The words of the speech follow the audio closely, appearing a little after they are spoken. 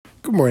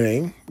Good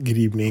morning, good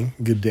evening,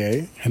 good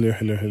day. Hello,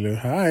 hello, hello,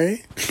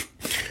 hi.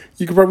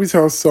 You can probably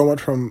tell so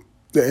much from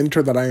the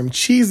intro that I am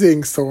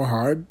cheesing so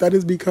hard. That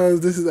is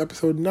because this is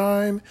episode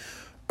 9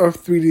 of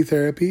 3D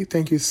Therapy.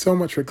 Thank you so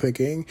much for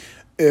clicking.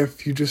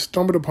 If you just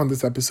stumbled upon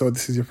this episode,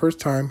 this is your first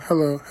time.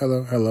 Hello,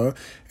 hello, hello.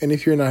 And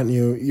if you're not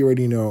new, you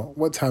already know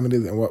what time it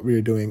is and what we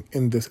are doing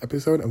in this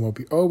episode and what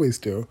we always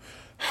do.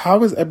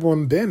 How has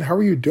everyone been? How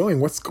are you doing?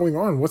 What's going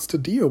on? What's the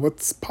deal?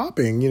 What's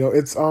popping?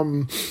 It's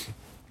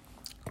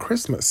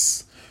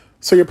Christmas.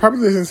 So you're probably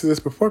listening to this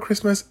before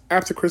Christmas,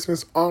 after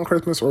Christmas, on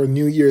Christmas, or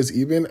New Year's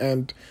even.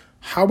 And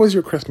how was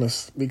your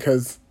Christmas?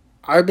 Because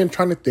I've been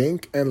trying to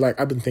think, and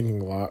I've been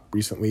thinking a lot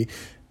recently,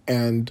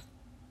 and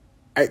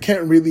I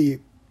can't really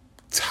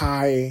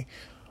tie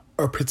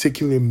a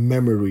particular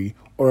memory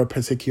or a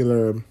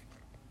particular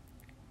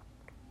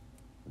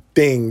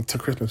thing to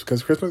Christmas,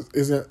 because Christmas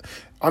isn't,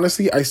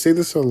 honestly, I say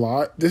this a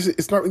lot,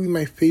 it's not really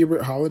my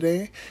favorite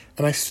holiday,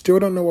 and I still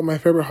don't know what my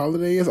favorite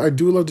holiday is. I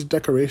do love the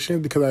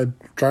decoration because I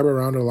drive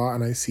around a lot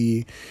and I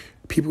see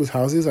people's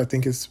houses. I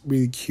think it's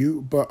really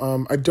cute, but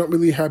I don't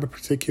really have a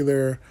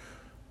particular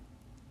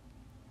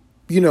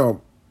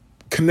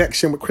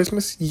connection with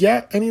Christmas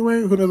yet.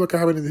 Anyway, who knows what can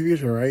happen in the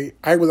future, right?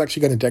 I was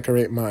actually going to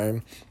decorate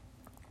my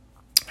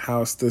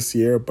house this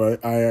year,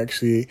 but I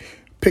actually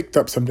picked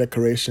up some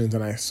decorations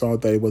and I saw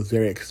that it was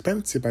very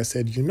expensive. I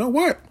said, you know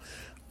what?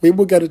 We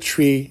will get a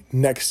tree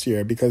next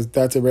year because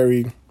that's a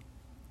very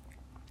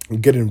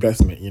good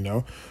investment,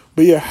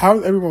 But yeah,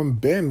 how's everyone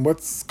been?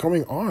 What's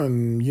going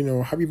on?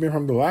 How have you been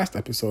from the last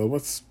episode?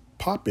 What's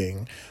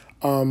popping?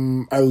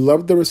 I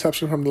love the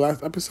reception from the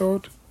last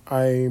episode.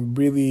 I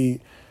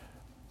really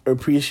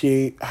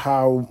appreciate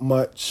how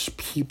much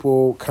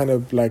people kind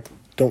of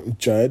don't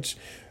judge,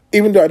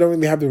 even though I don't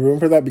really have the room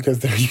for that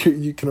because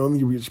you can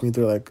only reach me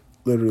through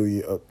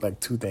literally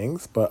two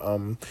things. But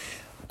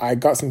I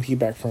got some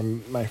feedback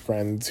from my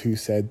friends who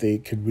said they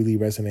could really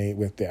resonate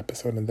with the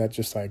episode, and that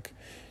just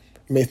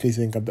makes me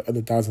think of the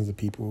other thousands of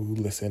people who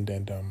listened.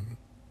 And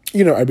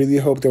I really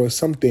hope there was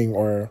something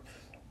or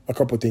a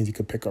couple of things you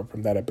could pick up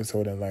from that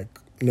episode and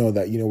know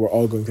that we're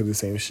all going through the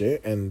same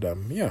shit. And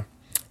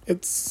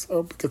it's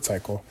a good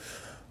cycle.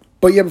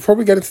 But yeah, before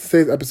we get into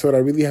today's episode, I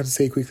really have to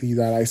say quickly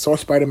that I saw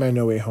Spider-Man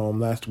No Way Home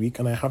last week,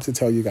 and I have to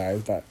tell you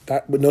guys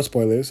that with no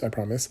spoilers, I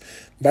promise,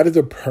 that is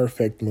a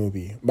perfect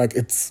movie.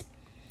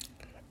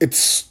 It's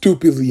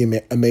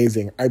stupidly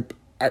amazing.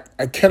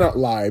 I cannot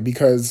lie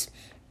because,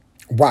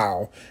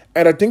 wow.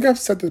 And I think I've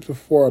said this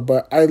before,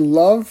 but I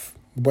love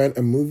when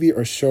a movie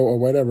or show or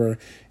whatever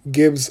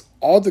gives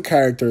all the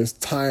characters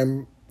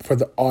time for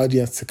the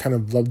audience to kind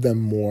of love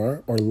them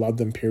more or love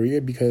them,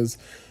 period. Because,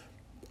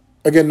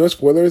 again, no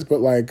spoilers,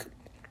 but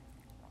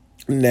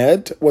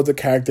Ned was a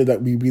character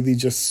that we really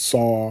just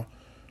saw,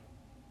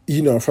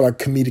 for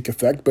comedic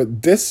effect.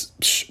 But this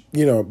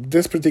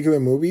particular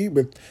movie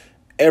with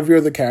every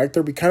other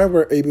character, we kind of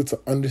were able to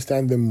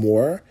understand them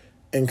more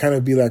and kind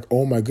of be like,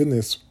 oh my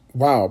goodness,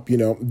 wow,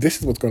 this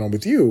is what's going on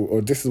with you,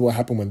 or this is what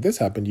happened when this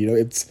happened.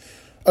 It's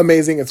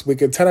amazing. It's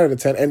wicked. 10 out of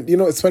 10. And,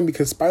 it's funny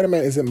because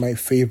Spider-Man isn't my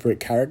favorite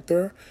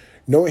character.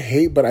 No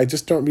hate, but I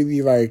just don't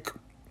really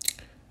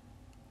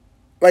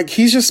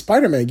he's just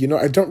Spider-Man,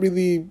 I don't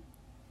really,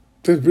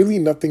 there's really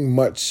nothing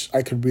much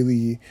I could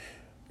really,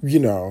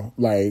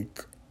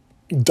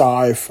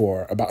 die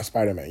for about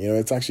Spider-Man.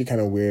 It's actually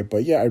kind of weird,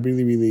 but yeah, I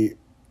really, really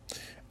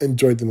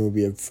enjoyed the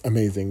movie. It's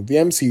amazing. The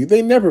MCU,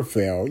 they never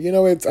fail.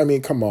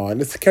 Come on,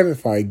 it's Kevin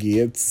Feige.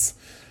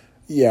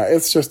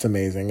 It's just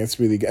amazing. It's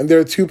really good. And there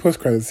are 2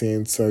 post-credit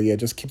scenes, so yeah,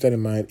 just keep that in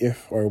mind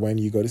if or when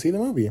you go to see the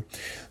movie.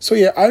 So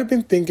yeah, I've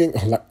been thinking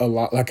a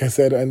lot, like I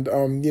said, and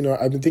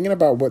I've been thinking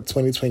about what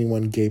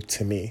 2021 gave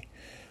to me.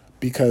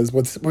 Because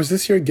was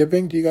this year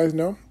giving? Do you guys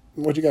know?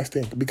 What do you guys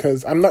think?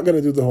 Because I'm not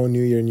gonna do the whole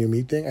New Year, New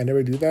Me thing. I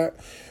never do that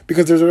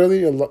because there's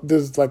really a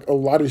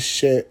lot of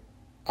shit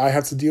I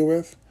have to deal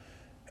with,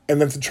 and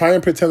then to try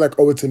and pretend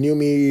it's a new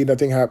me,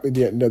 nothing happened.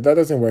 Yeah, no, that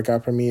doesn't work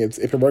out for me. If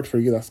it works for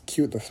you, that's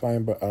cute, that's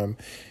fine. But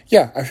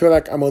yeah, I feel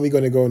like I'm only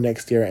going to go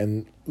next year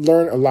and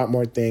learn a lot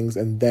more things,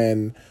 and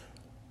then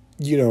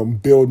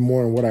build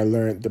more on what I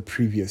learned the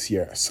previous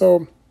year.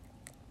 So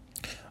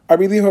I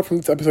really hope from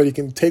this episode you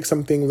can take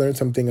something, learn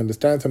something,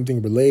 understand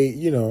something,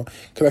 relate,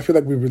 because I feel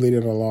like we've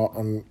related a lot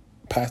on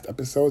past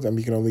episodes and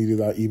we can only do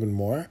that even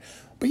more.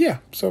 But yeah,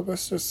 so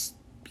let's just,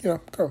 go.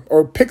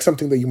 Or pick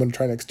something that you want to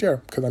try next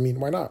year, because,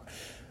 why not?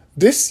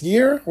 This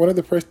year, one of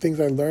the first things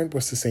I learned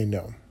was to say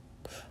no.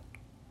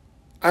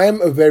 I'm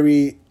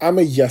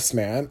a yes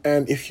man,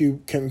 and if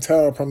you can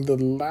tell from the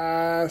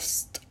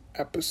last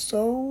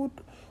episode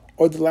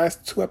or the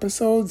last 2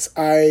 episodes,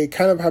 I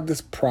kind of have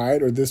this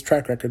pride or this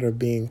track record of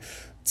being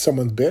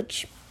someone's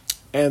bitch.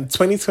 And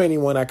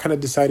 2021, I kind of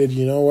decided,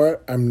 you know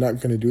what, I'm not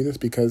going to do this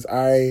because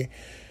I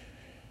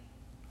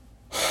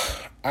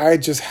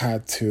just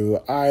had to.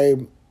 I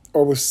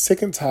was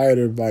sick and tired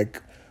of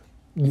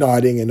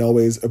nodding and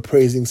always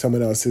appraising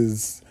someone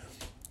else's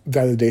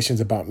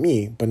validations about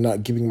me, but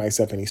not giving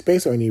myself any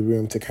space or any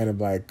room to kind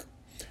of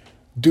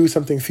do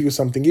something, feel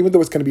something, even though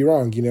it's going to be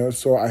wrong,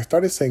 So I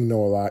started saying no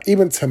a lot,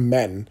 even to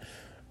men.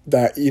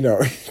 that,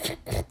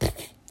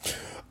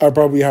 I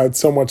probably had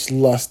so much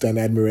lust and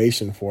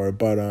admiration for.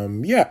 But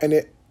yeah, and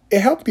it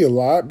helped me a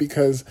lot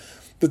because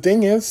the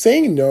thing is,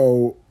 saying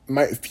no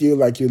might feel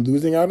like you're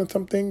losing out on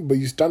something, but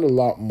you stand a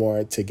lot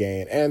more to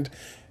gain. And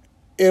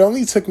it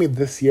only took me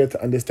this year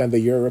to understand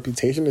that your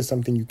reputation is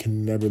something you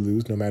can never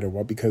lose no matter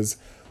what, because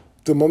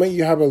the moment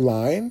you have a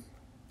line,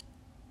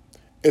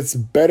 it's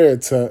better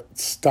to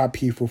stop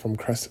people from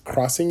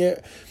crossing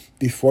it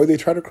before they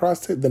try to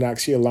cross it than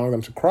actually allowing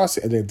them to cross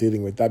it and then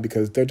dealing with that,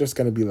 because they're just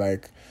going to be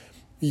like,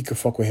 you could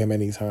fuck with him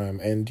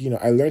anytime. And,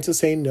 I learned to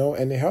say no,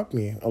 and it helped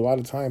me a lot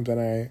of times.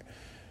 And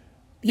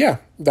yeah,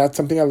 that's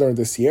something I learned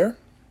this year.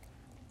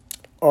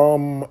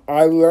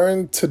 I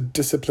learned to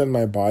discipline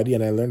my body,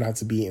 and I learned how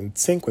to be in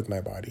sync with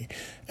my body.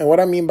 And what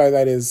I mean by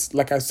that is,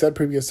 like I said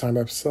previous time,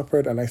 I've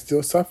suffered and I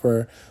still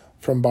suffer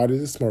from body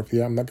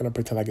dysmorphia. I'm not going to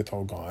pretend like it's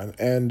all gone.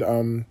 And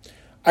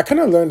I kind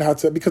of learned how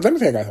to, because let me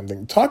tell you guys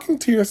something. Talking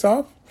to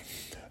yourself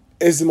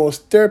is the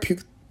most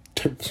therapeutic,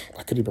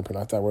 I could even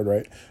pronounce that word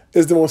right,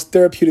 is the most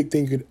therapeutic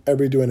thing you could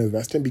ever do and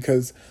invest in,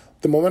 because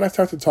the moment I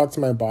start to talk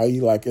to my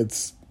body like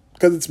because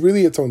it's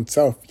really its own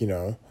self,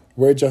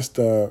 we're just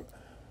a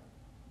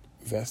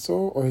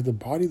vessel, or is the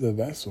body the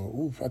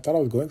vessel? Oof, I thought I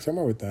was going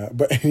somewhere with that.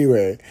 But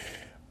anyway,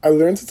 I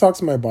learned to talk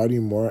to my body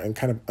more and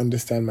kind of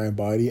understand my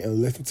body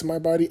and listen to my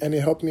body, and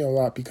it helped me a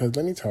lot, because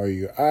let me tell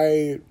you,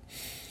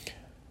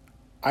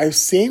 I've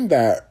seen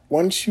that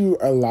once you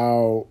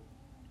allow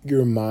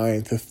your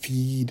mind to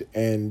feed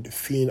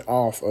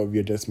off of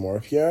your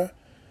dysmorphia,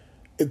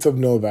 it's of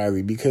no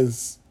value,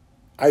 because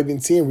I've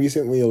been seeing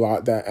recently a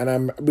lot that, and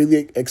I'm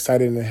really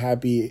excited and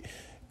happy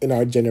in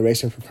our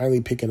generation for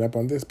finally picking up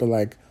on this, but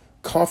like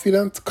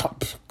confidence,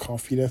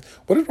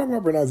 what is wrong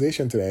with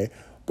pronunciation today?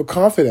 But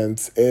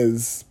confidence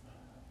is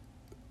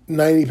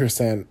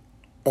 90%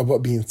 of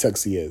what being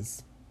sexy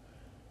is.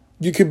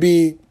 You could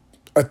be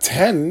a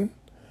 10,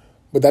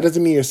 but that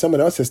doesn't mean you're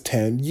someone else's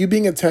 10. You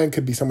being a 10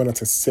 could be someone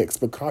else's 6.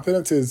 But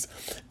confidence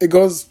it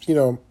goes,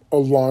 a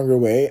longer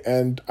way.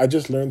 And I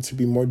just learned to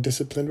be more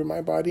disciplined with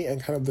my body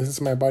and kind of listen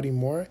to my body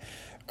more.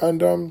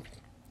 And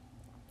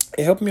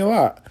it helped me a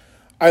lot.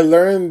 I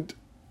learned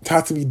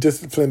how to be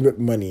disciplined with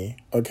money,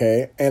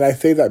 okay? And I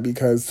say that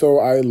because,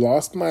 I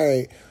lost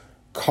my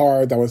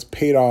car that was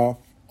paid off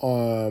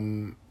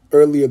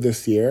earlier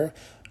this year.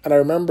 And I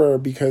remember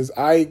because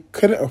I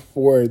couldn't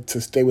afford to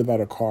stay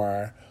without a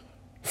car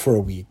for a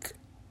week.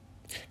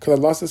 Because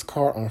I lost this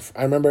car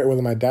I remember it was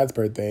on my dad's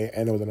birthday,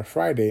 and it was on a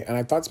Friday. And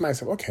I thought to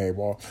myself, okay,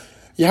 well,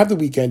 you have the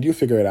weekend, you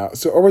figure it out.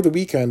 So over the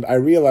weekend, I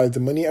realized the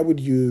money I would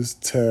use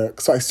so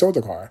I sold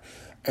the car.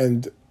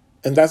 And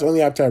that's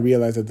only after I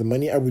realized that the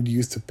money I would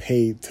use to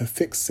pay to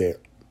fix it,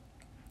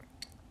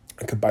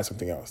 I could buy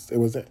something else. It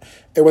wasn't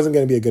going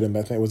to be a good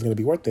investment. It wasn't going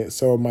to be worth it.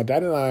 So my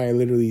dad and I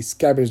literally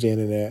scavenged the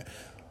internet.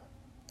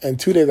 And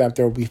 2 days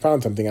after, we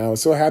found something. And I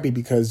was so happy,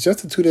 because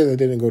just the 2 days I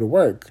didn't go to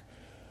work.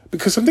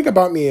 Because something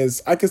about me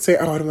is, I could say,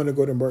 I don't want to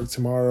go to work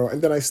tomorrow,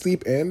 and then I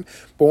sleep in.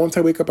 But once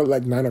I wake up at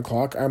like 9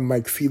 o'clock, I'm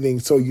like feeling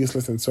so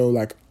useless and so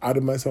like out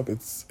of myself.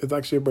 It's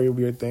actually a very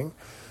weird thing.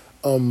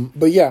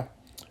 But yeah,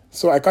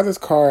 so I got this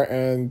car,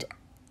 and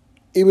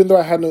even though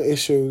I had no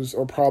issues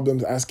or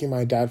problems asking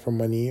my dad for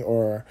money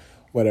or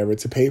whatever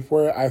to pay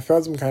for it, I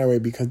felt some kind of way,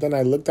 because then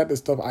I looked at the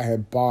stuff I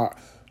had bought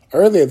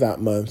earlier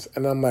that month,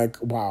 and I'm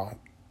like, wow,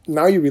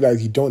 now you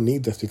realize you don't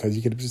need this, because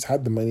you could have just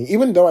had the money,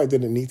 even though I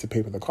didn't need to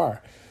pay for the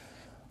car.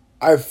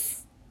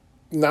 This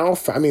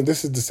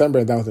is December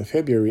and that was in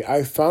February.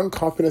 I found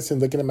confidence in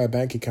looking at my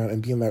bank account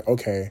and being like,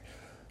 okay,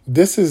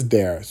 this is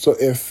there. So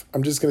if,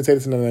 I'm just going to say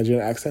this in a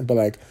Nigerian accent, but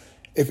like,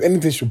 if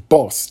anything should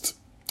bust,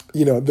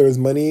 there's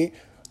money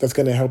that's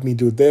going to help me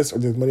do this, or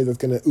there's money that's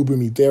going to Uber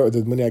me there, or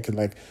there's money I could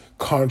like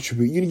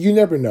contribute. You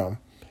never know,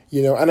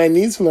 and I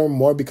need to learn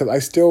more, because I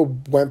still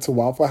went to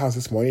Waffle House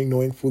this morning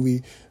knowing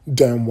fully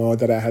damn well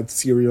that I had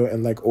cereal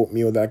and like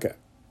oatmeal that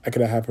I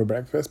could have had for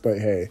breakfast. But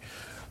hey,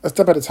 a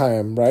step at a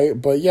time, right?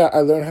 But yeah, I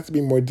learned how to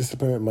be more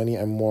disciplined with money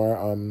and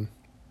more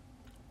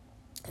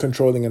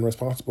controlling and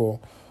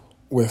responsible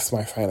with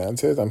my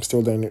finances. I'm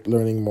still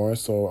learning more,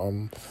 so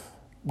I'm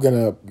going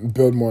to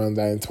build more on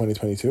that in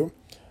 2022.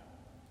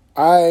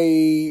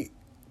 I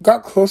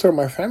got closer with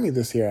my family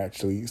this year,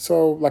 actually.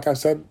 So, like I've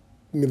said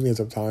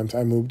millions of times,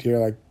 I moved here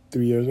like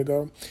 3 years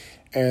ago.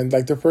 And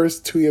like the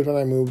first 2 years when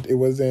I moved, it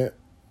wasn't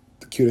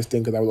the cutest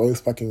thing, because I was always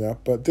fucking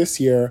up. But this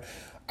year,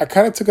 I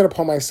kind of took it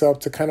upon myself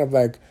to kind of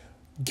like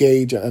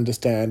gauge and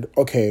understand,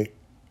 okay,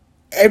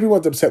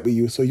 everyone's upset with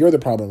you, so you're the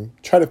problem.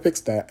 Try to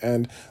fix that.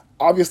 And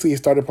obviously it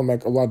started from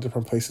like a lot of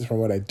different places from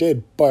what I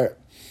did, but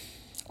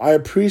I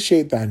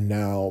appreciate that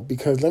now,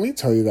 because let me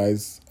tell you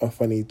guys a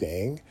funny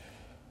thing.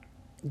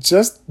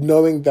 Just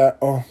knowing that,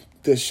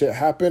 this shit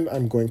happened,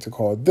 I'm going to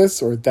call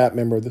this or that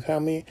member of the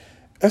family,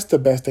 that's the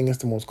best thing. It's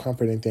the most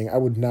comforting thing. I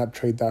would not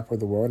trade that for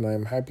the world, and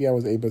I'm happy I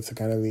was able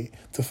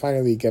to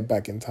finally get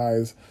back in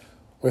ties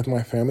with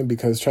my family,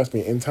 because trust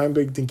me, in times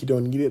where you think you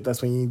don't need it,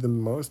 that's when you need them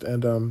the most.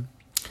 And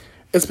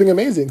it's been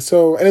amazing.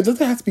 So, and it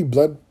doesn't have to be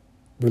blood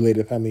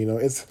related family,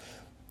 it's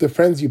the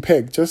friends you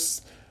pick.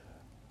 Just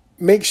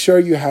make sure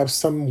you have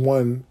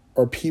someone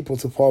or people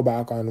to fall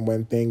back on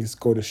when things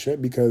go to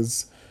shit,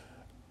 because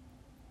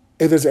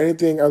if there's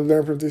anything I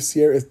learned from this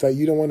year, it's that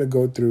you don't want to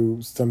go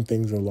through some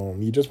things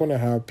alone. You just want to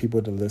have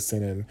people to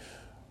listen, and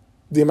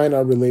they might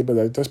not relate, but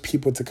like just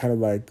people to kind of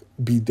like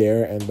be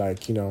there and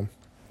like, you know,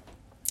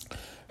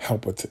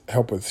 help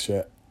with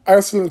shit. I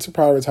also learned to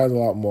prioritize a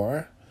lot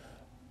more.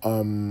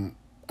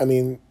 I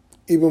mean,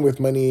 even with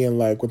money and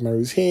like with my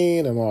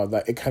routine and all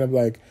that, it kind of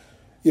like,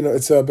 you know,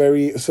 it's a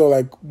very, so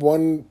like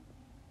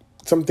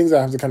some things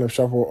I have to kind of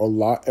shuffle a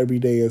lot every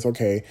day is,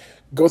 okay,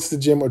 go to the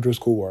gym or do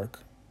schoolwork,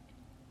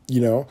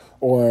 you know,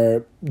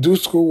 or do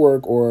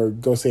schoolwork or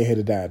go say hey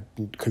to dad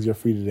because you're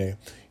free today.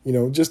 You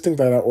know, just things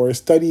like that. Or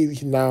study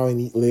now and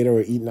eat later,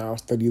 or eat now,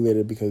 study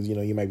later because, you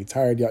know, you might be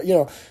tired. Yeah, you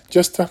know,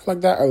 just stuff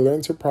like that. I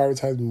learned to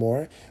prioritize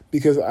more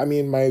because, I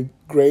mean, my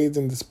grades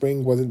in the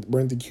spring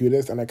weren't the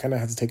cutest, and I kind of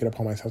had to take it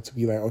upon myself to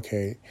be like,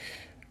 okay,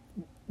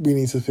 we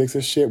need to fix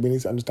this shit. We need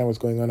to understand what's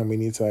going on, and we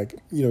need to, like,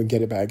 you know,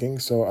 get it bagging.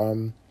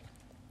 So,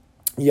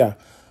 yeah,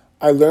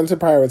 I learned to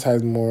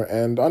prioritize more,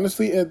 and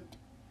honestly, it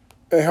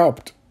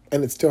helped,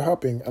 and it's still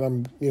helping, and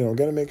I'm, you know,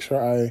 gonna make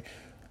sure I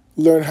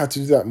learn how to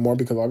do that more,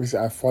 because obviously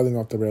I've fallen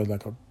off the rails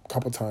like a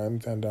couple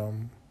times.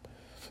 And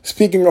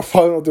speaking of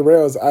falling off the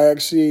rails,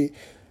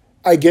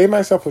 I gave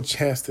myself a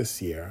chance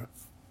this year,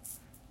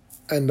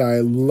 and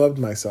I loved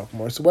myself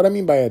more. So what I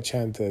mean by a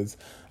chance is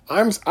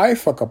I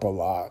fuck up a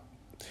lot,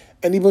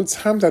 and even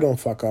times I don't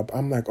fuck up,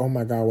 I'm like, oh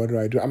my god, what do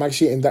I do? I'm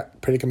actually in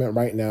that predicament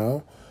right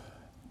now,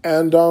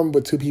 and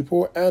with two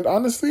people, and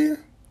honestly,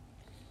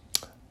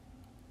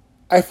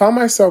 I found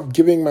myself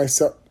giving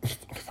myself,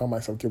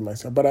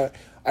 but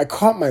I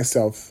caught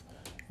myself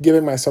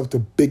giving myself the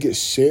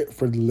biggest shit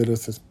for the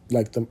littlest,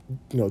 like the,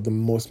 you know, the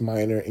most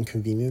minor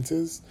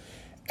inconveniences.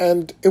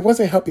 And it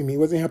wasn't helping me. It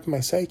wasn't helping my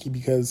psyche,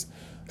 because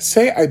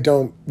say I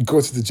don't go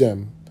to the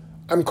gym,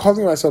 I'm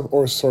calling myself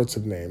all sorts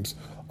of names.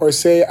 Or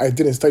say I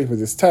didn't study for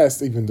this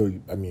test, even though,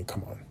 I mean,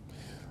 come on.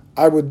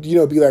 I would, you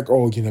know, be like,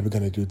 oh, you're never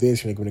going to do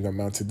this. You're never going to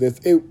amount to this.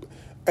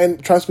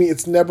 And trust me,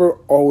 it's never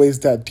always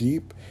that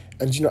deep.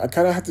 And, you know, I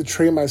kind of have to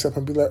train myself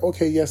and be like,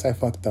 okay, yes, I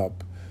fucked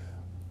up.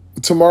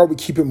 Tomorrow we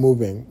keep it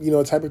moving, you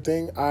know, type of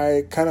thing.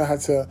 I kind of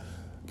had to,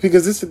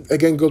 because this,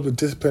 again, goes with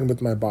discipline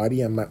with my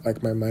body and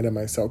my mind and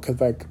myself. Because,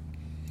 like,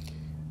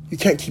 you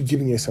can't keep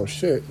giving yourself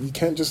shit. You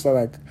can't just,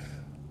 like,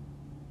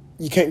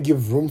 you can't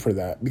give room for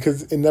that,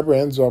 because it never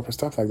ends well for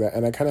stuff like that.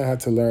 And I kind of had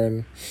to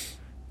learn,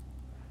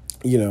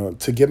 you know,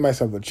 to give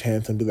myself a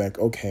chance and be like,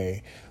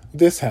 okay,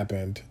 this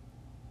happened.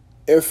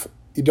 If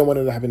you don't want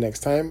it to happen next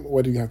time,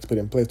 what do you have to put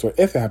in place? Or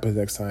if it happens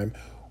next time,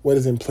 what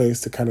is in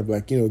place to kind of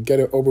like, you know, get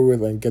it over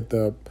with and get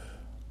the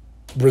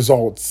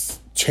results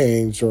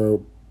changed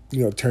or,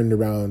 you know, turned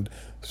around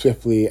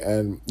swiftly,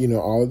 and, you know,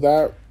 all of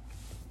that.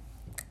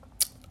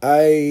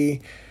 I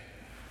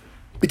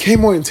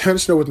became more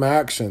intentional with my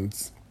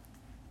actions.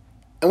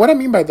 And what I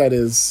mean by that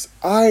is,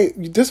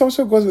 this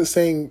also goes with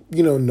saying,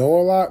 you know, no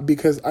a lot,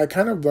 because I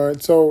kind of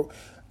learned, so,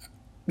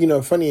 you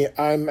know, funny,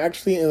 I'm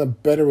actually in a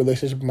better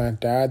relationship with my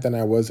dad than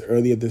I was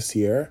earlier this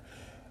year.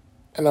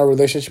 And our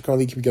relationship can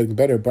only keep getting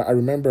better. But I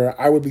remember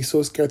I would be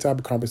so scared to have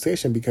a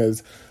conversation,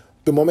 because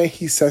the moment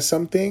he says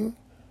something,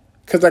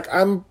 because, like,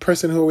 I'm a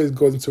person who always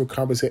goes into a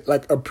conversation,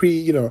 like a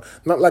you know,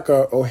 not like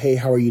a, oh, hey,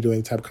 how are you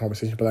doing type of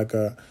conversation, but like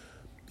a,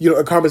 you know,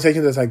 a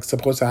conversation that's, like,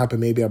 supposed to happen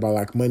maybe about,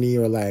 like, money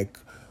or, like,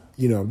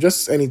 you know,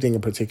 just anything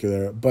in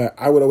particular. But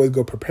I would always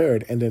go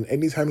prepared. And then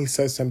anytime he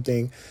says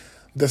something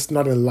that's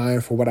not in line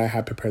for what I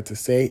had prepared to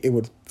say, it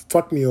would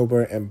fuck me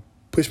over and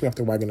push me off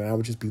the wagon, and I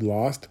would just be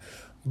lost.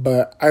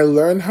 But I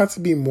learned how to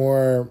be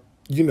more,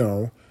 you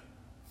know,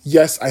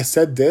 yes, I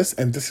said this,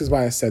 and this is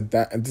why I said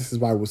that, and this is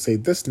why I will say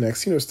this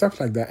next, you know, stuff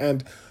like that.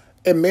 And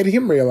it made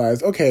him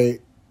realize, okay,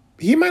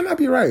 he might not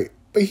be right,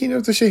 but he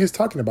knows the shit he's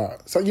talking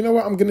about. So, you know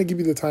what, I'm going to give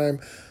you the time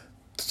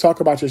to talk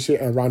about your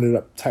shit and round it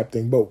up type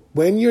thing. But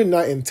when you're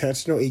not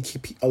intentional, you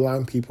keep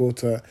allowing people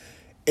to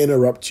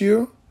interrupt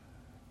you,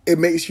 it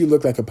makes you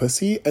look like a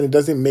pussy, and it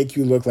doesn't make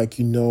you look like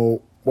you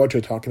know what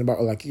you're talking about,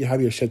 or like you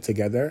have your shit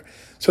together.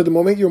 So the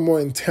moment you're more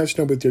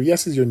intentional with your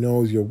yeses, your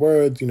nos, your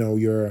words, you know,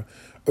 your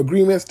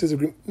agreements,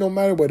 disagreements, no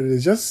matter what it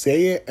is, just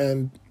say it.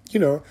 And, you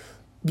know,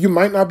 you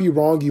might not be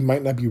wrong, you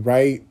might not be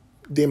right.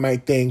 They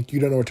might think you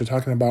don't know what you're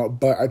talking about,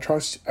 but I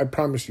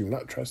promise you,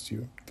 not trust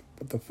you.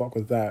 What the fuck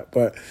was that?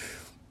 But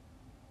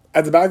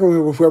at the back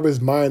of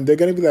whoever's mind, they're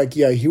going to be like,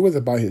 yeah, he was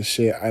about his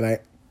shit, and I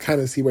kind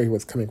of see where he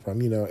was coming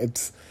from. You know,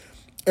 it's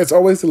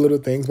always the little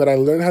things, but I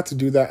learned how to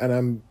do that, and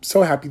I'm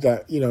so happy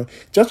that, you know,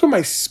 just with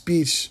my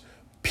speech,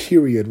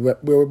 period,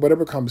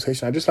 whatever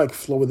conversation, I just, like,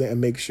 flow with it and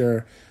make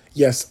sure,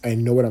 yes, I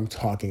know what I'm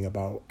talking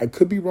about. I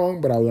could be wrong,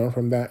 but I'll learn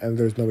from that, and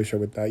there's no issue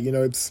with that. You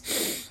know,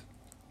 it's,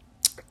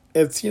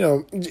 you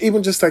know,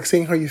 even just, like,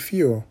 saying how you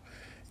feel.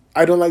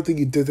 I don't like that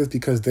you did this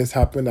because this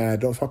happened, and I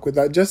don't fuck with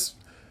that. Just,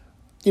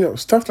 you know,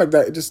 stuff like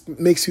that. It just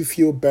makes you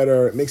feel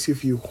better. It makes you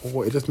feel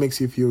whole. It just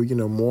makes you feel, you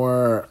know,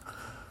 more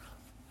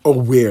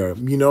aware,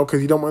 you know,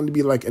 because you don't want to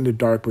be, like, in the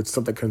dark with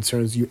stuff that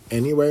concerns you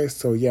anyway.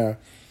 So, yeah,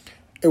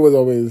 it was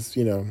always,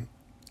 you know,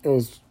 it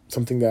was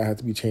something that had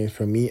to be changed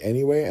for me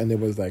anyway, and it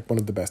was like one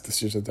of the best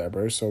decisions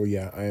ever. So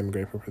yeah, I am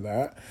grateful for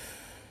that.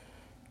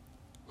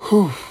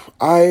 Whew.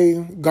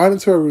 I got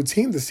into a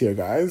routine this year,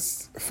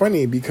 guys.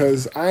 Funny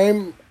because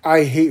I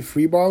hate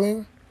free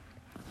balling.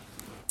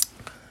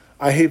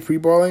 I hate free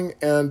balling,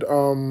 and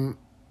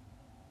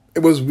it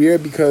was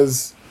weird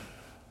because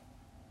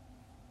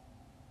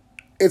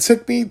it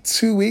took me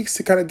 2 weeks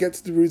to kind of get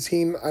to the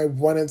routine I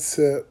wanted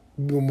to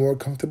be more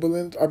comfortable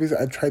in. Obviously,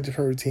 I tried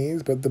different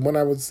routines, but the one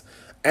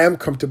am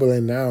comfortable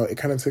in now, it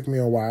kind of took me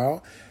a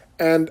while.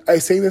 And I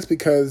say this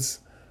because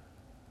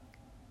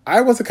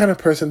I was the kind of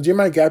person, during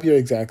my gap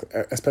year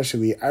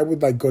especially, I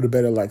would like go to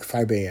bed at like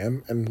 5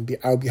 a.m. and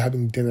I'll be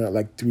having dinner at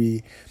like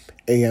 3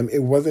 a.m. It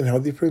wasn't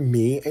healthy for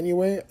me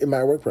anyway. It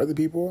might work for other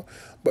people,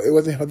 but it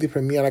wasn't healthy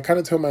for me. And I kind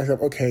of told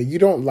myself, okay, you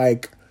don't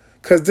like,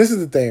 because this is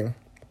the thing.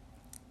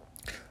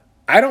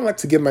 I don't like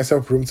to give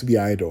myself room to be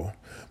idle,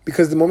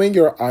 because the moment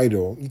you're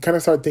idle, you kind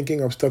of start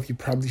thinking of stuff you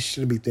probably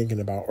shouldn't be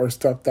thinking about, or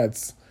stuff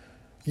that's,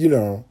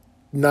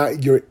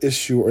 not your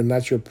issue or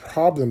not your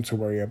problem to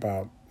worry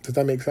about. Does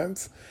that make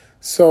sense?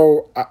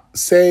 So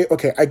say,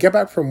 okay, I get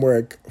back from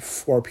work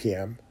 4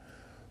 p.m.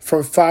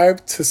 From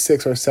 5 to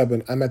 6 or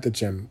 7, I'm at the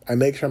gym. I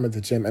make sure I'm at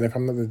the gym. And if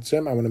I'm not at the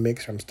gym, I want to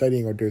make sure I'm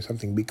studying or doing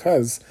something,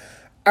 because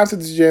after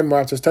the gym or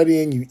after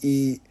studying, you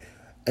eat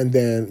and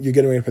then you're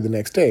getting ready for the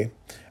next day.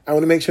 I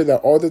want to make sure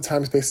that all the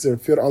time spaces are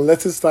filled,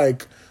 unless it's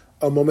like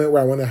a moment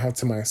where I want to have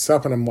to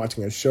myself and I'm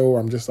watching a show, or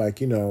I'm just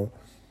like,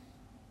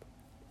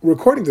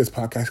 recording this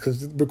podcast,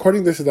 because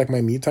recording this is like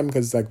my me time,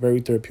 because it's like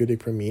very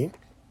therapeutic for me.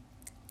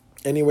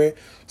 Anyway,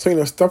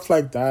 so, stuff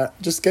like that,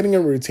 just getting a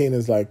routine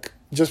is like,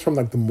 just from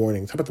like the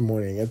morning, top of the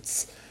morning,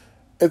 it's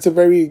a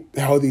very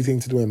healthy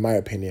thing to do in my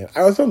opinion.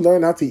 I also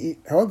learned how to eat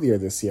healthier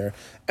this year.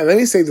 And let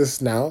me say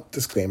this now,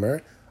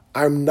 disclaimer,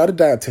 I'm not a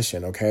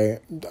dietitian, okay?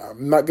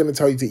 I'm not going to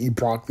tell you to eat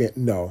broccoli,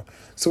 no.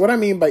 So what I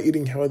mean by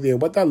eating healthier,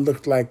 what that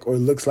looks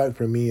like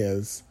for me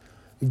is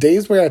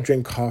days where I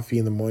drink coffee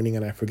in the morning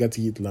and I forget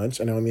to eat lunch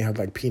and I only have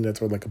like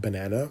peanuts or like a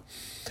banana.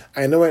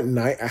 I know at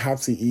night I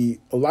have to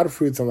eat a lot of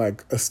fruits and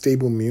like a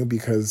stable meal,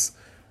 because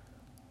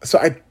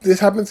this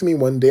happened to me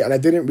one day and I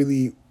didn't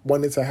really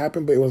want it to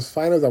happen, but it was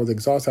fine as I was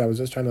exhausted. I was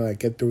just trying to like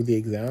get through the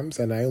exams,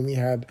 and I only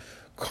had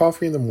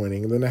coffee in the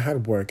morning, and then I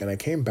had work, and I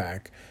came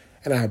back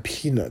and I had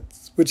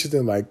peanuts, which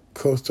isn't like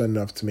close to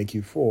enough to make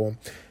you full.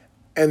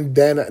 And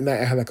then at night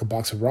I had like a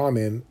box of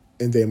ramen,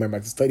 and then went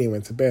back to study and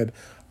went to bed.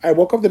 I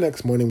woke up the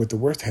next morning with the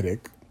worst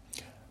headache.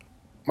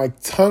 My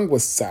tongue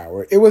was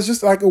sour. It was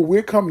just like a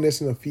weird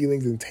combination of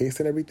feelings and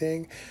taste and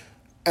everything.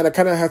 And I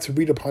kind of had to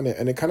read upon it.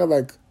 And it kind of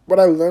like, what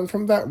I learned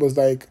from that was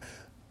like,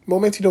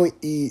 moments you don't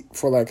eat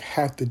for like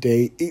half the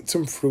day, eat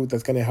some fruit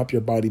that's going to help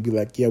your body be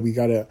like, yeah, we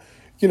got to,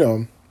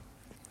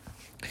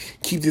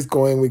 keep this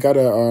going. We got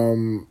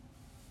to,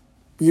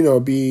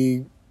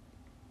 be,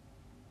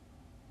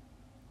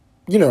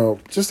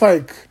 just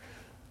like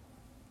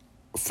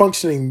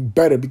functioning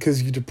better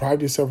because you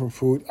deprived yourself of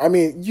food. I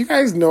mean, you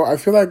guys know, I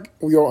feel like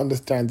we all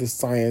understand the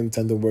science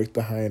and the work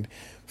behind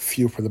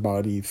fuel for the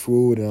body,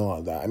 food, and all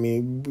of that. I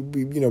mean,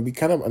 we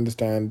kind of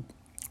understand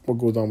what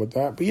goes on with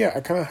that. But yeah, I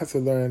kind of had to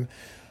learn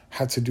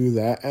how to do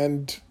that.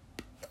 And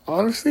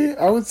honestly,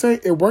 I would say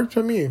it worked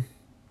for me.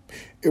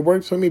 It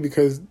worked for me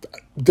because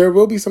there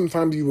will be some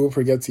times you will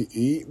forget to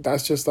eat.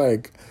 That's just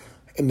like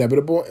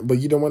inevitable. But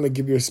you don't want to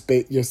give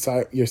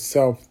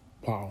yourself.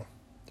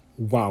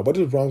 Wow, what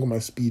is wrong with my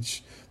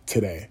speech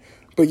today?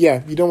 But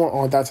yeah, you don't want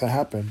all that to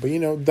happen. But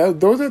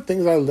those are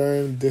things I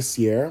learned this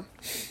year.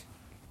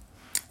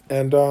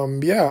 And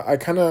I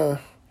kind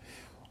of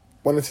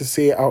wanted to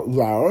say it out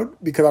loud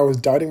because I was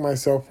doubting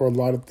myself for a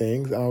lot of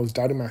things. And I was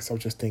doubting myself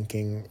just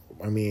thinking,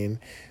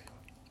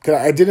 because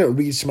I didn't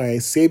reach my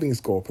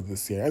savings goal for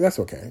this year. And that's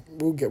okay.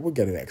 We'll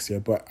get it next year.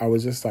 But I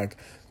was just like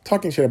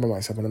talking shit about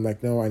myself. And I'm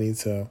like, no, I need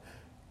to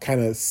kind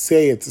of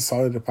say it to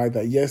solidify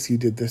that, yes, you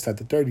did this, that,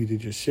 the third, you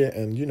did your shit.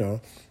 And, you're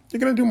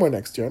going to do more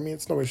next year. I mean,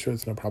 it's no issue.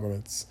 It's no problem.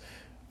 It's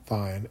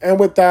fine. And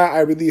with that,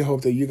 I really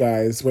hope that you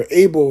guys were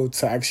able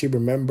to actually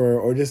remember,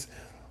 or just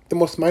the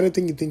most minor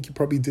thing you think you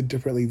probably did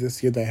differently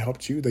this year that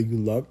helped you, that you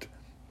loved,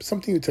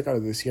 something you took out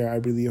of this year. I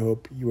really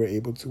hope you were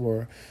able to,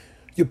 or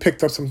you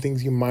picked up some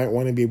things you might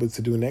want to be able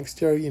to do next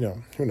year.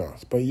 Who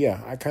knows? But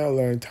yeah, I kind of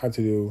learned how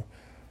to do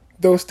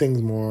those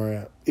things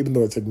more, even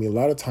though it took me a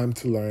lot of time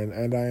to learn.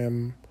 And I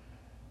am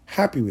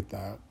happy with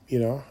that.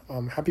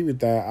 I'm happy with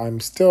that. I'm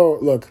still,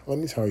 look, let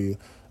me tell you,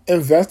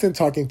 invest in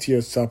talking to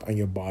yourself and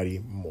your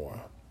body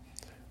more.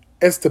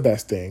 It's the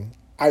best thing.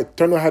 I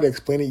don't know how to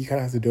explain it. You kind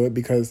of have to do it,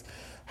 because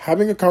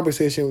having a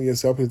conversation with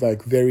yourself is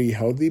like very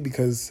healthy,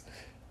 because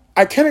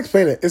I can't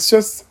explain it. It's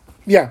just,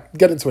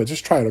 get into it.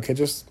 Just try it, okay?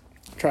 Just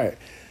try it.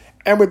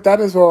 And with that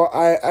as well,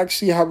 I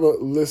actually have a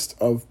list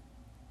of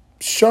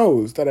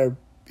shows that I,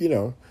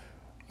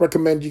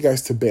 recommend you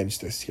guys to binge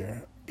this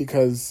year,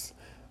 because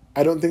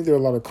I don't think there are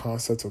a lot of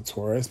concerts or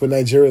tours, but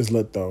Nigeria is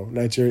lit though.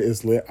 Nigeria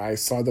is lit. I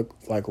saw the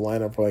like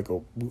lineup for like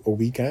a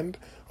weekend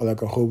or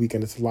like a whole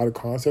weekend. It's a lot of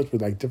concerts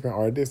with like different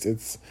artists.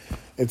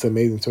 It's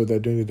amazing. So they're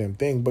doing the damn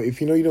thing. But if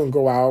you know you don't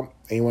go out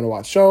and you want to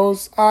watch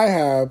shows, I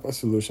have a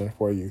solution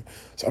for you.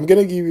 So I'm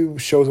gonna give you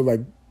shows of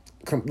like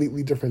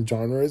completely different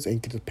genres, and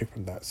you can just pick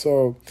from that.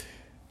 So,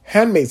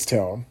 Handmaid's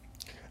Tale.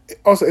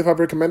 Also, if I've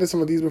recommended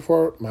some of these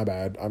before, my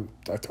bad.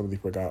 I totally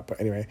forgot. But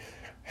anyway,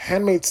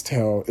 Handmaid's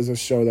Tale is a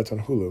show that's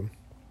on Hulu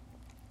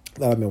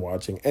that I've been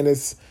watching, and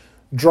it's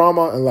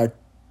drama and like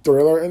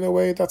thriller in a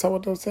way. That's how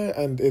I'll say,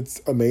 and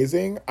it's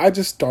amazing. I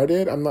just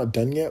started. I'm not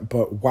done yet,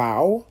 but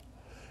wow,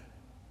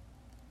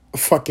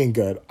 fucking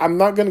good. I'm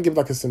not gonna give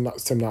like a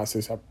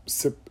synopsis.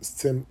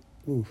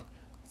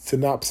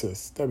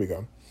 Synopsis. There we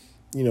go.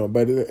 You know,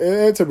 but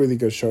it's a really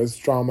good show. It's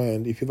drama,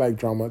 and if you like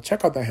drama,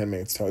 check out The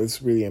Handmaid's Tale.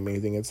 It's really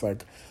amazing. It's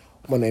like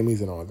won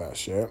Emmys and all that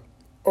shit.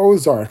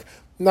 Ozark.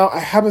 Now, I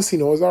haven't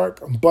seen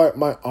Ozark, but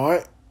my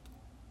aunt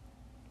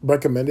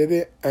recommended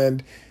it,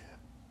 and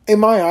in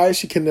my eyes,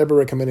 she can never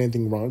recommend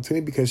anything wrong to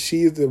me because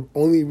she is the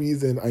only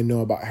reason I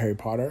know about Harry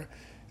Potter,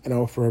 and I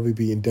will forever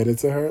be indebted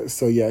to her.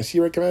 So yeah, she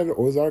recommended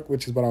Ozark,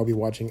 which is what I'll be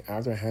watching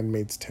after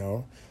Handmaid's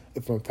Tale,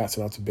 if I'm fast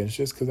enough to binge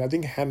this, because I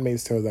think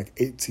Handmaid's Tale is like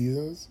 8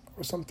 seasons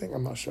or something.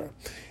 I'm not sure.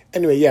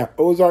 Anyway, yeah,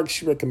 Ozark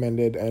she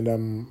recommended,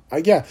 and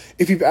yeah,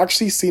 if you've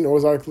actually seen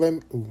Ozark, let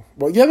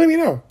me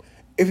know.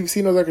 If you've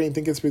seen Ozark and you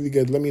think it's really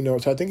good, let me know.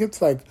 So I think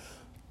it's like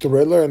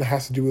thriller and it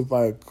has to do with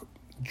like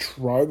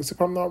drugs,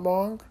 if I'm not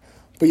wrong.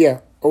 But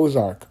yeah,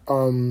 Ozark.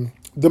 The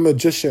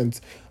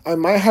Magicians. I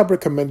might have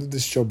recommended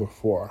this show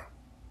before.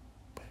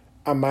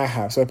 I might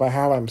have. So if I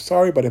have, I'm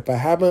sorry. But if I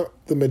haven't,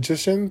 The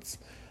Magicians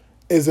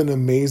is an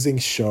amazing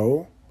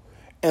show.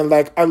 And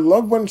like, I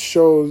love when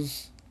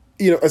shows,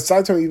 you know,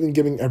 aside from even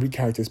giving every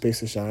character space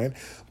to shine,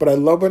 but I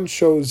love when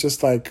shows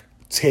just like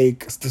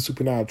take the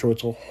supernatural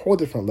to a whole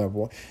different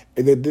level.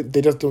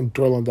 They just don't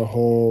dwell on the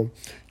whole,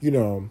 you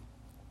know,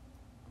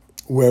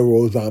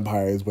 werewolves,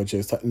 vampires,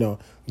 witches. No,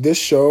 this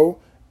show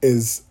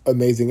is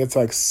amazing. It's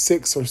like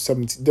 6 or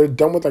 7. They're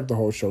done with like the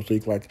whole show, so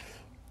you can like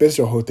binge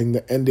the whole thing.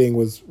 The ending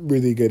was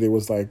really good. It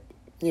was like,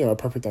 you know, a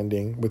perfect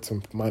ending with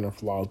some minor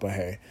flaws, but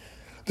hey,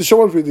 the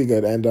show was really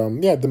good.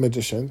 And yeah, The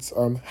Magicians.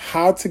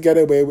 How to Get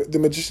Away with The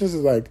Magicians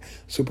is like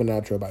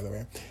supernatural, by the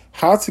way.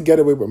 How to Get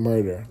Away with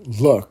Murder.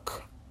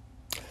 Look,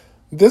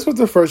 this was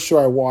the first show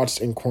I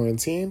watched in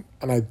quarantine,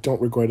 and I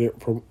don't regret it.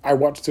 I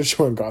watched this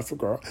show in Gossip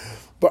Girl,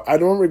 but I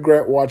don't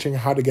regret watching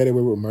How to Get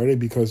Away with Murder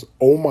because,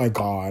 oh my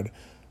God,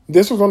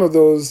 this was one of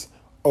those,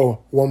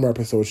 one more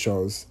episode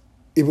shows,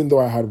 even though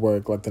I had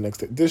work like the next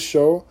day. This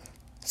show,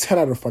 10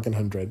 out of fucking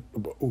 100.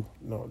 Ooh,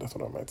 no, that's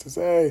what I meant to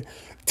say.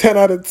 10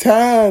 out of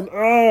 10.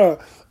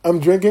 I'm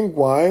drinking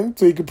wine,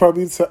 so you could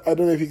probably I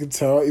don't know if you could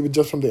tell, even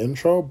just from the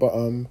intro, but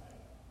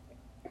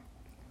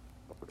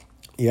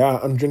yeah,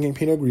 I'm drinking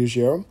Pinot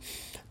Grigio.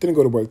 Didn't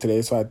go to work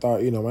today, so I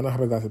thought, you know, why not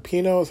have a glass of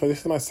Pinot? So this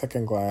is my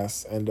second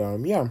glass,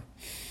 and yeah,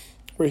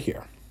 we're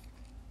here.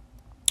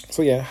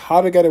 So yeah,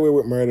 How to Get Away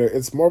with Murder.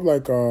 It's more of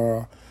like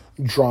a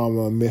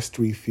drama,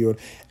 mystery field.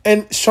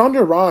 And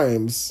Shonda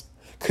Rhimes,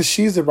 because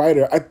she's the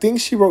writer, I think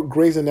she wrote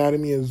Grey's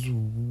Anatomy as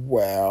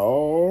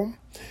well.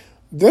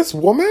 This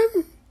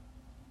woman?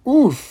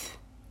 Oof.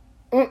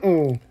 Let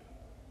me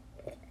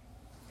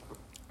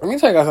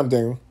tell you guys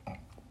something.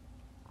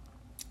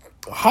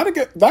 How to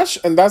get that,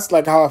 and that's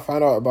like how I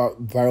found out about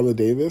Viola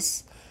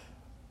Davis.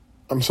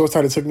 I'm so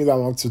excited it took me that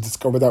long to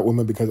discover that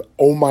woman because,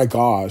 oh my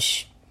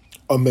gosh,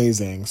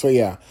 amazing. So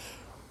yeah,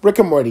 Rick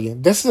and Morty.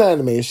 This is an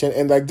animation,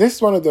 and like this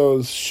is one of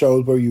those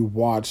shows where you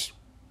watch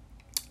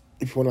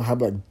if you want to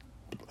have like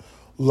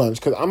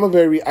lunch. Because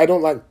I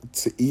don't like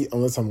to eat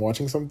unless I'm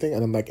watching something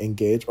and I'm like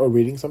engaged or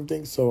reading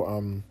something.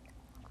 So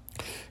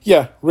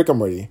yeah, Rick and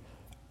Morty.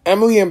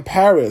 Emily in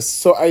Paris.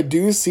 So I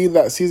do see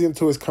that season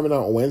 2 is coming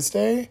out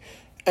Wednesday.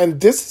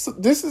 And this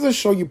is a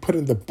show you put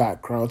in the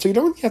background, so you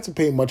don't really have to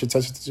pay much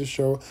attention to this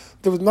show.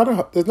 There's not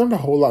a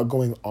whole lot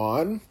going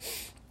on,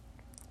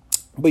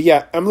 but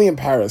yeah, Emily in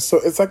Paris. So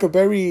it's like a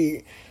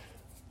very,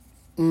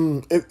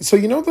 so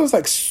you know those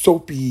like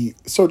soapy.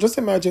 So just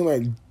imagine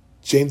like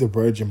Jane the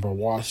Virgin, but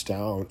washed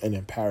down and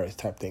in Paris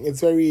type thing.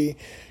 It's very,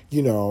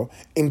 you know,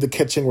 in the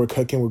kitchen we're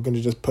cooking. We're gonna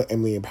just put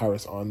Emily in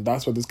Paris on.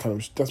 That's what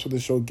the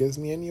show gives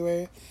me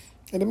anyway.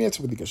 And I mean, it's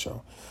a really good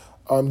show.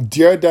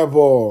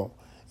 Daredevil.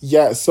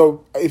 Yeah,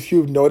 so if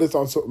you've noticed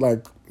on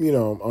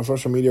on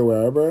social media,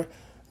 wherever,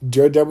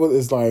 Daredevil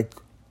is like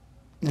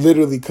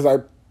literally, because I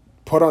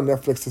put on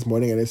Netflix this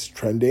morning and it's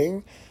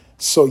trending.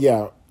 So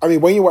yeah, I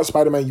mean, when you watch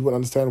Spider-Man, you would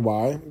understand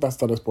why.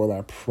 That's not a spoiler.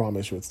 I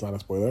promise you, it's not a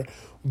spoiler.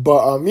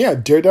 But yeah,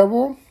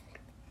 Daredevil,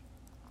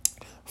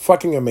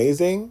 fucking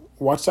amazing.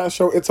 Watch that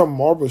show. It's a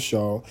Marvel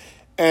show,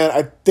 and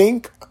I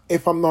think,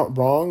 if I'm not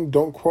wrong,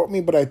 don't quote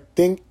me, but I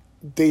think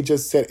they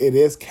just said it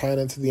is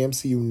canon to the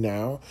MCU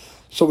now.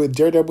 So with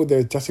Daredevil,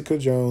 there's Jessica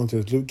Jones,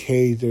 there's Luke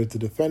Cage, there's The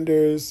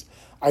Defenders.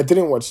 I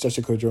didn't watch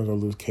Jessica Jones or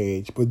Luke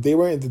Cage, but they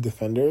were in The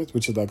Defenders,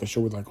 which is like a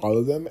show with like all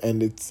of them,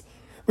 and it's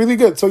really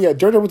good. So yeah,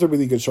 Daredevil was a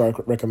really good show. I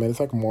could recommend. It's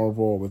like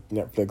Marvel with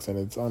Netflix, and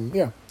it's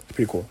yeah, it's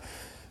pretty cool.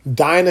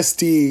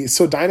 Dynasty.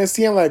 So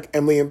Dynasty and like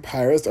Emily in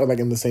Paris are like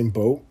in the same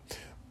boat,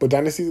 but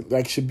Dynasty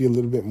like should be a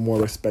little bit more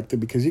respected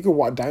because you can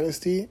watch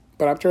Dynasty,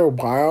 but after a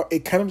while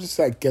it kind of just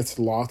like gets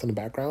lost in the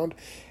background,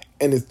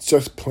 and it's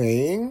just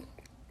playing.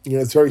 You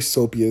know, it's very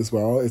soapy as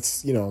well.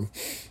 It's, you know,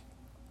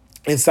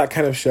 it's that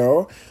kind of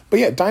show. But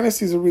yeah,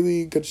 Dynasty is a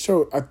really good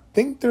show. I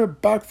think they're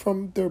back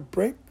from their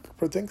break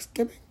for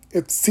Thanksgiving.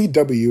 It's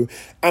CW.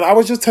 And I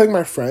was just telling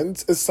my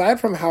friends,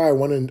 aside from how I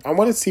want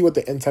to see what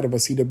the inside of a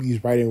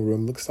CW's writing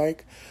room looks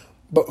like,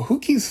 but who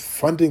keeps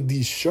funding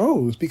these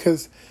shows?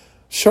 Because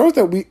shows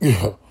that we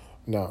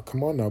no,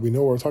 come on now, we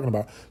know what we're talking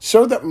about.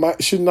 Shows that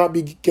should not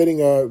be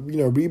getting a, you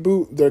know,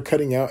 reboot, they're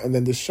cutting out, and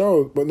then the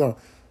show, but no,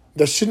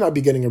 that should not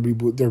be getting a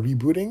reboot, they're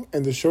rebooting,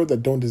 and the shows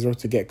that don't deserve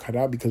to get cut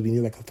out because we need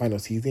like a final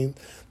season,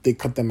 they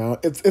cut them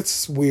out.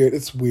 It's weird,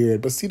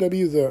 but CW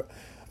is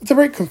it's a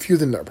very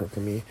confusing network for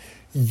me.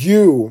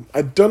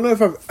 I don't know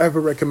if I've ever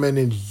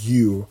recommended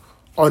You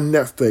on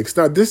Netflix.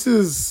 Now this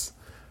is,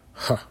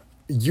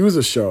 You is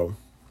a show.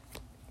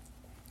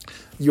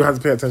 You have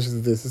to pay attention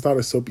to this. It's not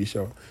a soapy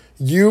show.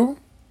 You,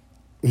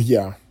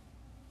 yeah.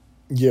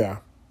 10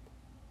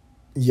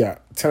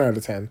 out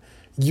of 10.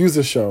 Use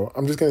a show.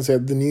 I'm just going to say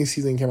the new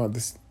season came out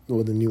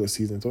the newest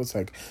season. So it's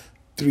like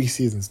 3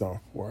 seasons now.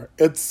 4.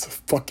 It's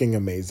fucking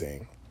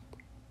amazing.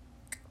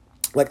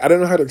 Like, I don't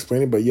know how to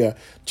explain it, but yeah.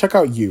 Check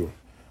out You.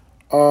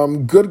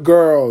 Good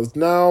Girls.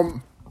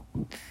 Now,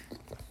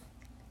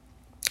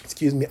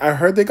 excuse me. I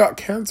heard they got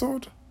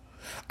canceled.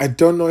 I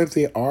don't know if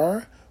they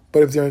are.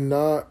 But if they're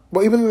not,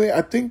 well, even though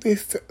I think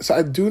so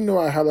I do know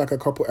I have like a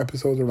couple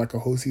episodes or like a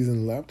whole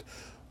season left.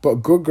 But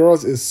Good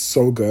Girls is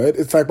so good.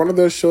 It's like one of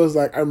those shows,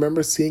 like, I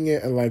remember seeing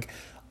it and, like,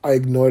 I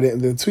ignored it.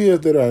 And then 2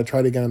 years later, I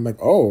tried again. I'm like,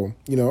 oh,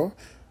 you know,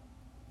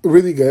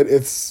 really good.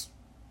 It's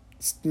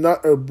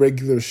not a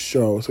regular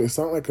show. So it's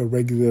not like a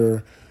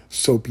regular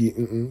soapy.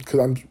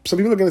 Because some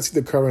people are going to see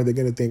the cover and they're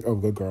going to think, oh,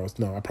 Good Girls.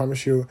 No, I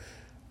promise you,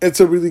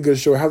 it's a really good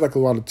show. It has, like, a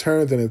lot of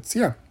turns. And it's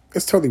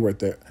totally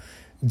worth it.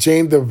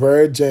 Jane the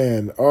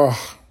Virgin.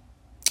 Oh,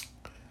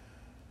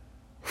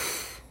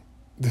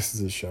 this is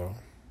a show.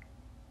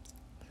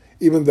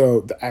 Even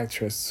though the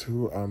actress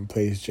who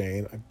plays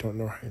Jane, I don't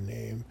know her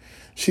name.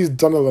 She's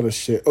done a lot of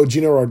shit. Oh,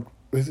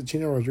 is it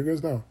Gina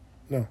Rodriguez? No.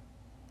 I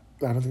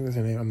don't think that's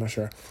her name. I'm not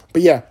sure.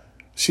 But yeah,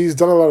 she's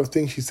done a lot of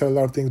things. She said a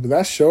lot of things. But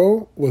that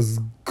show was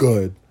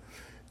good.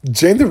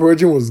 Jane the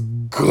Virgin was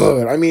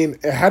good. I mean,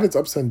 it had its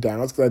ups and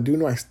downs because I do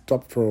know I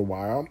stopped for a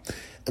while.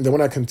 And then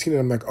when I continued,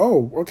 I'm like,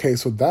 oh, okay,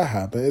 so that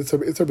happened. It's a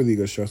really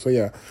good show. So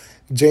yeah,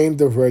 Jane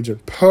the Virgin.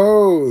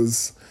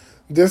 Pose.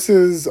 This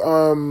is,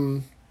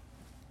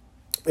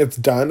 it's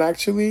done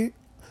actually.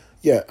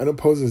 Yeah, I know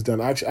Pose is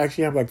done. I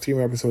actually have like 3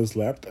 more episodes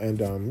left.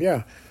 And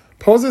yeah,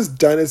 Pose is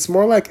done. It's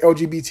more like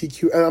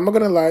LGBTQ. And I'm not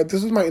going to lie,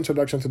 this was my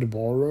introduction to the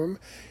ballroom.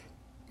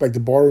 Like the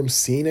ballroom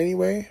scene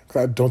anyway.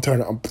 Because I don't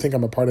think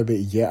I'm a part of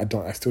it yet.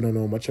 I still don't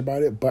know much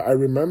about it. But I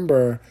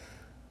remember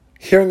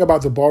hearing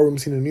about the ballroom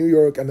scene in New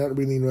York and not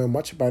really knowing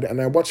much about it. And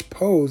I watched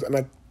Pose and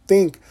I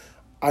think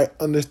I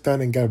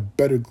understand and get a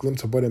better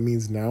glimpse of what it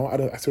means now. I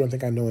still don't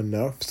think I know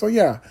enough. So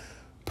yeah,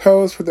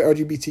 Pose for the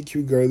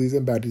LGBTQ girlies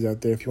and baddies out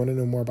there. If you want to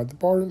know more about the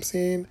ballroom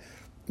scene,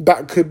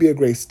 that could be a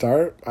great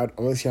start.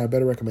 Unless you have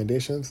better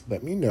recommendations,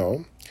 let me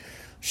know.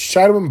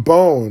 Shadow and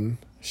Bone.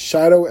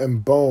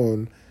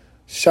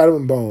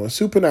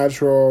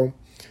 Supernatural.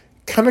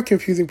 Kind of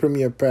confusing for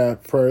me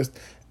at first.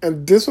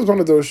 And this was one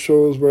of those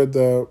shows where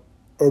the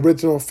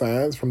original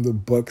fans from the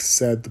books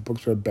said the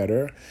books were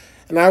better.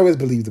 And I always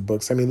believe the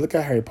books. I mean, look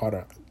at Harry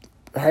Potter.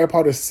 Harry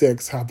Potter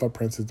 6, Half-Blood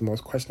Prince is the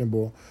most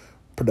questionable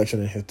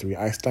production in history.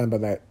 I stand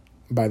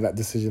by that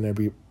decision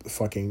every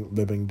fucking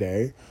living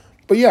day.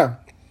 But yeah,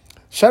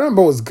 Shadow and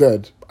Bone is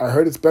good. I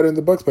heard it's better in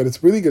the books, but it's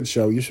a really good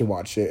show. You should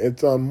watch it.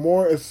 It's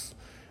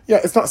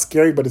it's not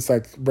scary, but it's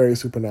like very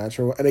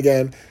supernatural. And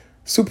again,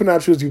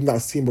 supernaturals you've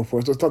not seen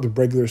before, so it's not the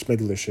regular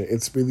smegular shit.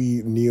 It's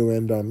really new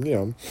and you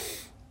know,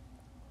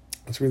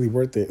 it's really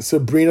worth it.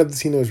 Sabrina the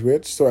Teenage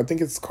Witch. So I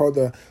think it's called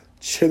The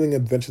Chilling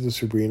Adventures of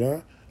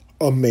Sabrina.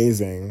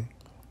 Amazing.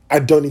 I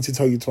don't need to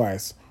tell you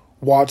twice.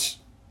 Watch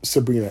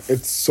Sabrina.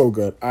 It's so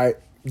good. 10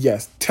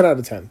 out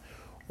of 10.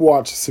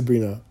 Watch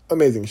Sabrina.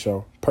 Amazing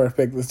show.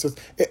 Perfect.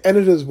 It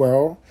ended as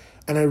well.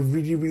 And I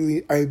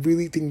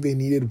really think they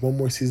needed one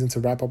more season to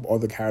wrap up all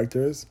the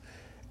characters.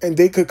 And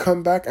they could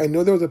come back. I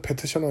know there was a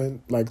petition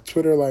on like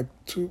Twitter like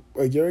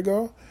a year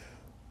ago.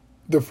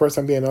 The first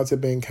time they announced it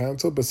being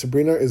canceled. But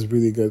Sabrina is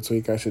really good. So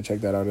you guys should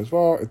check that out as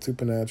well. It's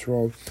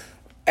supernatural.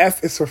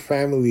 F is for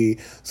family.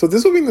 So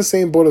this will be in the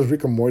same boat as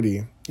Rick and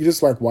Morty. You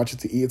just like watch it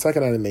to eat. It's like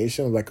an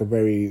animation of like a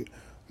very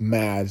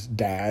mad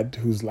dad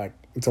who's like,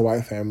 it's a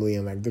white family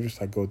and like they just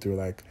like go through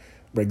like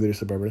regular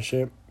suburban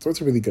shit. So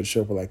it's a really good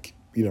show for like,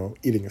 you know,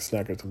 eating a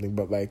snack or something.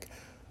 But like,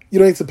 you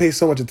don't need to pay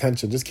so much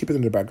attention. Just keep it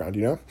in the background,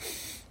 you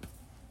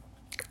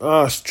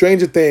know?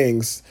 Stranger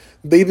Things.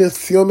 They've been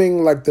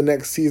filming like the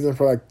next season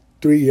for like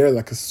 3 years,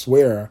 like I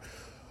swear.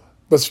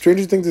 But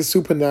Stranger Things is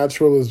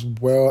supernatural as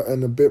well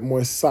and a bit more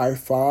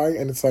sci-fi,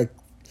 and it's like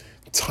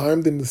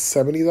timed in the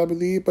 70s, I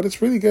believe, but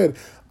it's really good.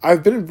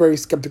 I've been very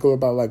skeptical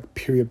about like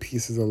period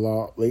pieces a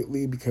lot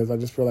lately because I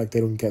just feel like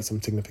they don't get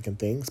some significant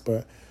things,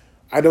 but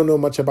I don't know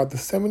much about the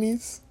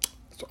 70s,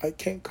 so I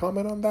can't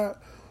comment on that.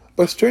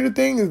 But Stranger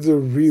Things is a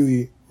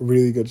really,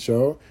 really good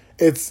show.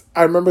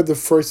 I remember the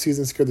first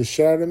season scared the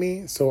shit out of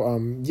me, so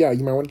yeah,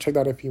 you might want to check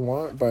that if you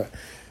want, but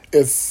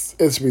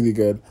it's really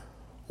good.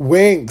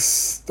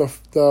 Winx,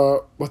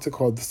 the what's it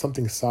called? The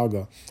something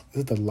saga.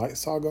 Is it the Light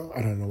Saga?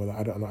 I don't know.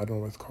 I don't know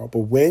what it's called.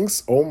 But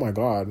Winx, oh my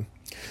god.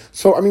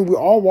 So I mean, we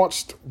all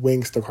watched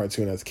Winx the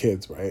cartoon as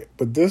kids, right?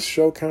 But this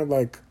show kind of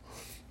like,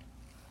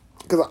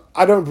 because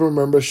I don't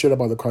remember shit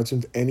about the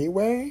cartoons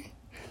anyway.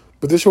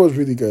 But this show was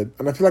really good,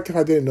 and I feel like if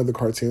I didn't know the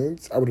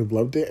cartoons, I would have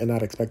loved it and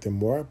not expected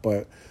more.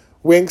 But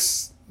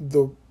Winx,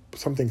 the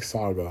something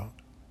saga,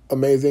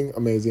 amazing,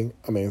 amazing,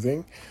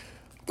 amazing.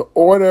 The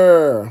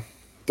Order.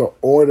 The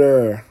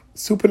Order,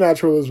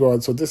 supernatural as well.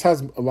 So this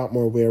has a lot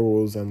more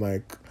werewolves and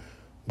like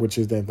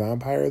witches than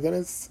vampires, and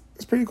it's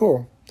pretty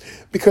cool.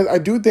 Because I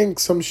do think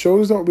some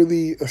shows don't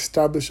really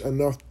establish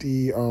enough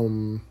the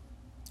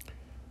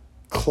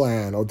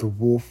clan or the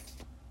wolf,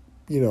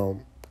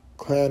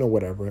 clan or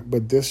whatever.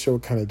 But this show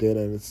kind of did,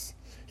 and it's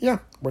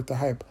worth the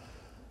hype.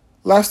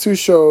 Last two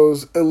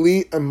shows,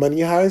 Elite and Money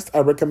Heist. I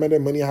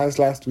recommended Money Heist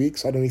last week,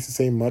 so I don't need to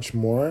say much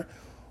more.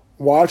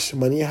 Watch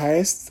Money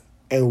Heist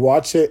and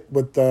watch it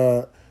with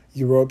the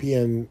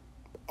European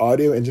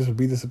audio and just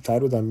read the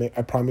subtitles.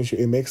 I promise you,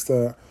 it makes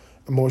the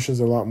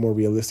emotions a lot more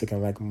realistic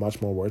and like much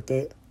more worth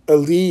it.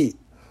 Elite.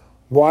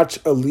 Watch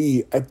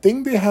Elite. I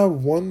think they have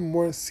one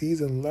more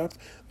season left.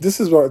 This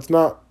is it's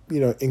not,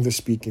 English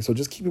speaking, so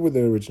just keep it with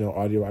the original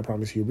audio. I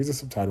promise you, read the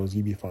subtitles,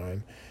 you'll be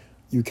fine.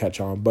 You catch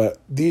on. But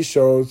these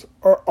shows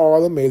are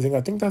all amazing.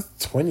 I think that's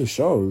 20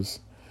 shows.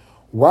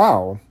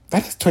 Wow.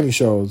 That is 20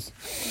 shows.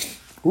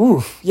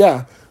 Oof.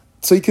 Yeah.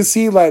 So you can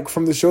see, like,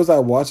 from the shows I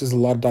watch, there's a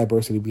lot of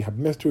diversity. We have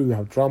mystery, we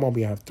have drama,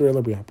 we have thriller,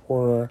 we have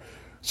horror,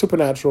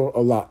 supernatural, a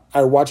lot.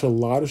 I watch a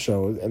lot of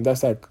shows, and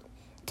that's, like,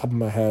 top of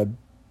my head,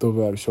 those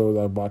are shows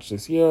I've watched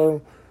this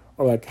year,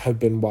 or, like, have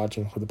been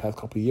watching for the past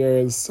couple of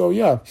years. So,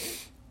 yeah,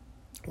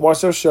 watch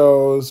those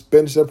shows,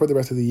 binge them for the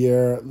rest of the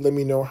year. Let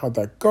me know how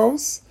that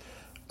goes.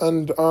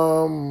 And,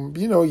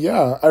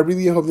 I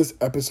really hope this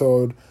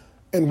episode,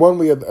 in one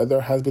way or the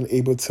other, has been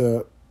able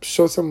to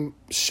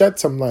shed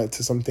some light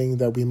to something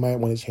that we might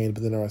want to change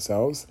within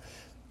ourselves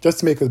just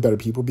to make us better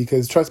people.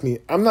 Because trust me,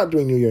 I'm not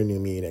doing New Year, New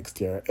Me next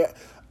year.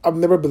 I've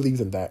never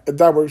believed in that. If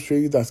that works for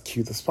you, that's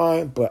cute, that's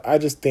fine. But I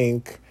just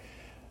think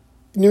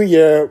New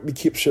Year, we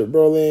keep shit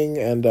rolling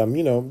and,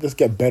 just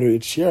get better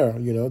each year,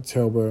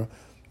 till we're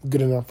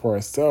good enough for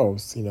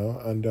ourselves,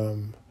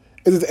 And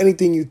if there's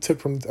anything you took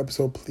from this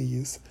episode,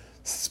 please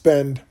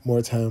spend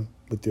more time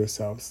with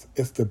yourselves.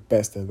 It's the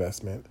best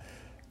investment.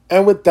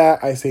 And with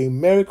that, I say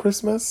Merry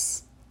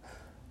Christmas,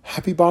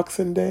 Happy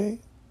Boxing Day,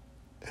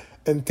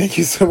 and thank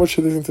you so much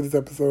for listening to this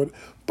episode.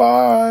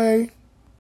 Bye!